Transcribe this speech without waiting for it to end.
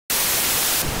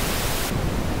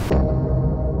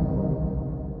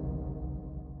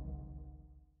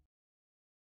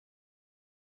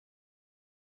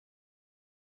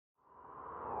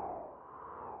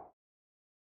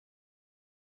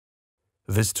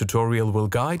This tutorial will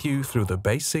guide you through the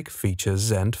basic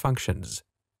features and functions.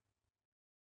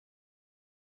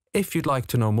 If you'd like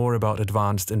to know more about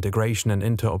advanced integration and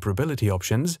interoperability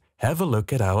options, have a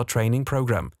look at our training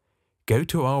program. Go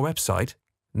to our website,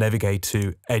 navigate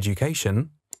to Education,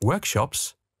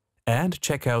 Workshops, and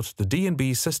check out the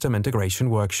D&B System Integration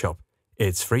Workshop.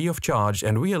 It's free of charge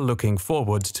and we are looking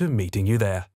forward to meeting you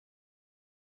there.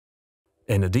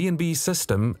 In a D&B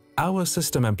system, our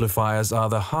system amplifiers are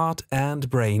the heart and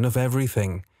brain of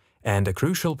everything, and a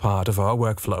crucial part of our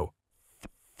workflow.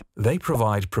 They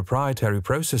provide proprietary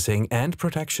processing and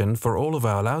protection for all of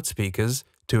our loudspeakers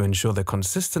to ensure the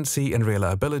consistency and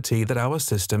reliability that our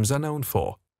systems are known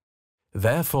for.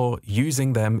 Therefore,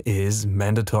 using them is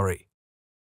mandatory.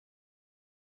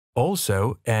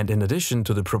 Also, and in addition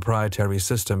to the proprietary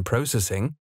system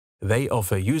processing, they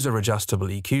offer user-adjustable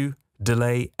EQ,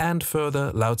 delay, and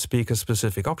further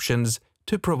loudspeaker-specific options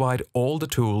to provide all the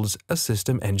tools a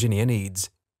system engineer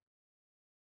needs.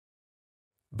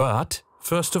 But,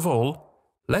 first of all,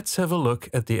 let's have a look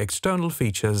at the external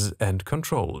features and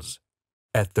controls.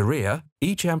 At the rear,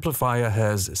 each amplifier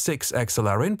has 6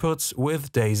 XLR inputs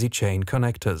with daisy chain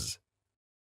connectors.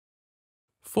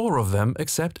 4 of them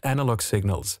accept analog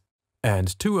signals,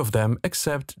 and 2 of them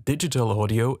accept digital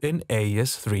audio in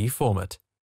AES-3 format.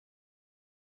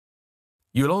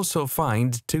 You'll also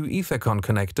find 2 Ethercon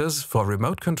connectors for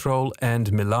remote control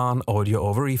and Milan audio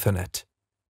over Ethernet.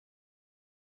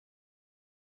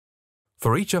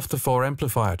 For each of the 4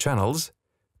 amplifier channels,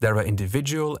 there are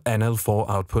individual NL4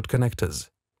 output connectors.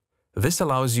 This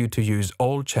allows you to use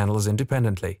all channels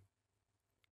independently.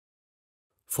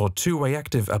 For two-way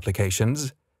active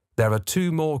applications, there are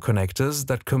 2 more connectors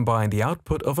that combine the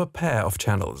output of a pair of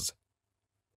channels.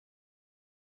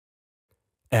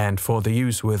 And for the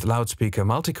use with loudspeaker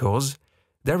multicores,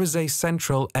 there is a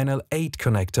central NL8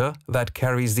 connector that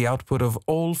carries the output of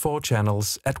all 4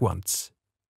 channels at once.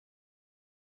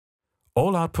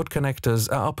 All output connectors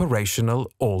are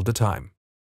operational all the time.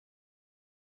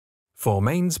 For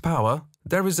mains power,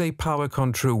 there is a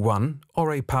PowerCon True 1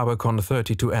 or a PowerCon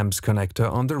 32 amps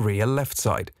connector on the rear left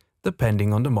side,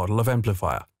 depending on the model of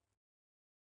amplifier.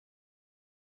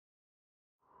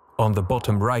 On the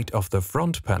bottom right of the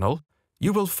front panel,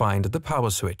 you will find the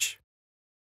power switch.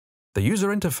 The user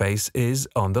interface is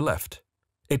on the left.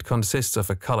 It consists of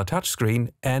a color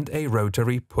touchscreen and a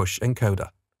rotary push encoder.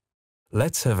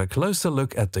 Let's have a closer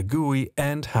look at the GUI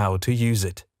and how to use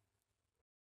it.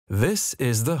 This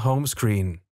is the home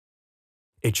screen.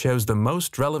 It shows the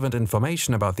most relevant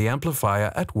information about the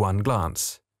amplifier at one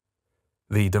glance.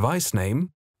 The device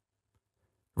name,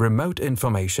 remote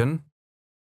information,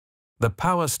 the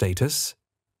power status,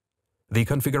 the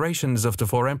configurations of the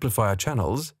 4 amplifier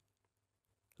channels,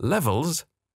 levels,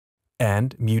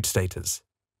 and mute status.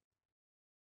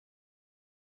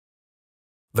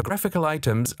 The graphical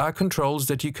items are controls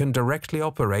that you can directly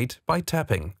operate by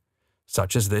tapping,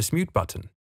 such as this mute button.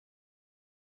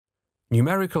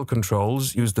 Numerical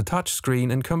controls use the touch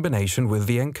screen in combination with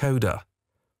the encoder.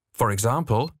 For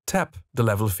example, tap the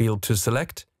level field to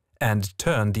select and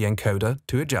turn the encoder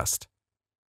to adjust.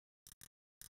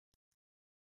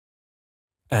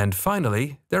 And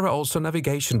finally, there are also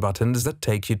navigation buttons that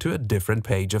take you to a different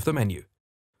page of the menu.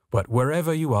 But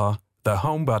wherever you are, the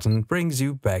home button brings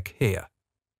you back here.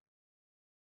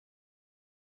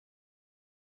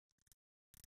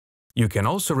 You can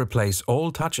also replace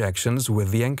all touch actions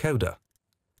with the encoder.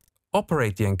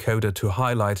 Operate the encoder to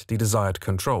highlight the desired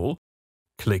control.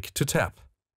 Click to tap.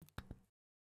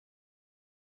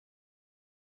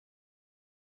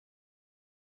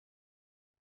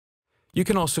 You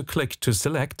can also click to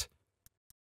select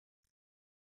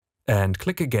and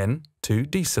click again to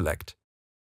deselect.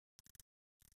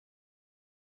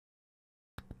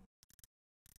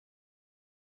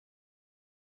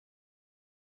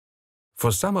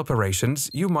 For some operations,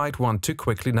 you might want to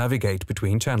quickly navigate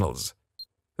between channels.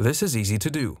 This is easy to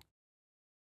do.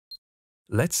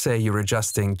 Let's say you're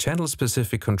adjusting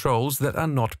channel-specific controls that are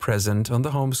not present on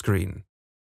the home screen.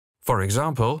 For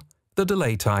example, the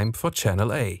delay time for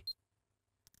channel A.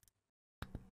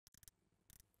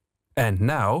 And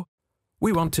now,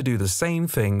 we want to do the same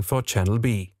thing for channel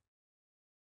B.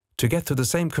 To get to the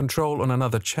same control on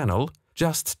another channel,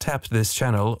 just tap this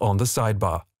channel on the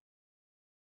sidebar.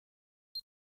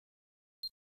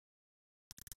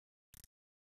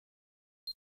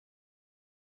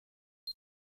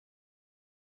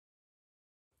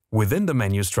 Within the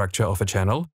menu structure of a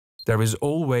channel, there is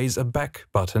always a back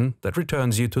button that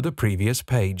returns you to the previous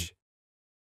page.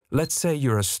 Let's say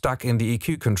you're stuck in the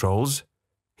EQ controls.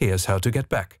 Here's how to get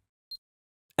back.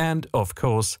 And, of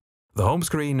course, the home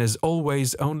screen is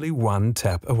always only one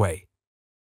tap away.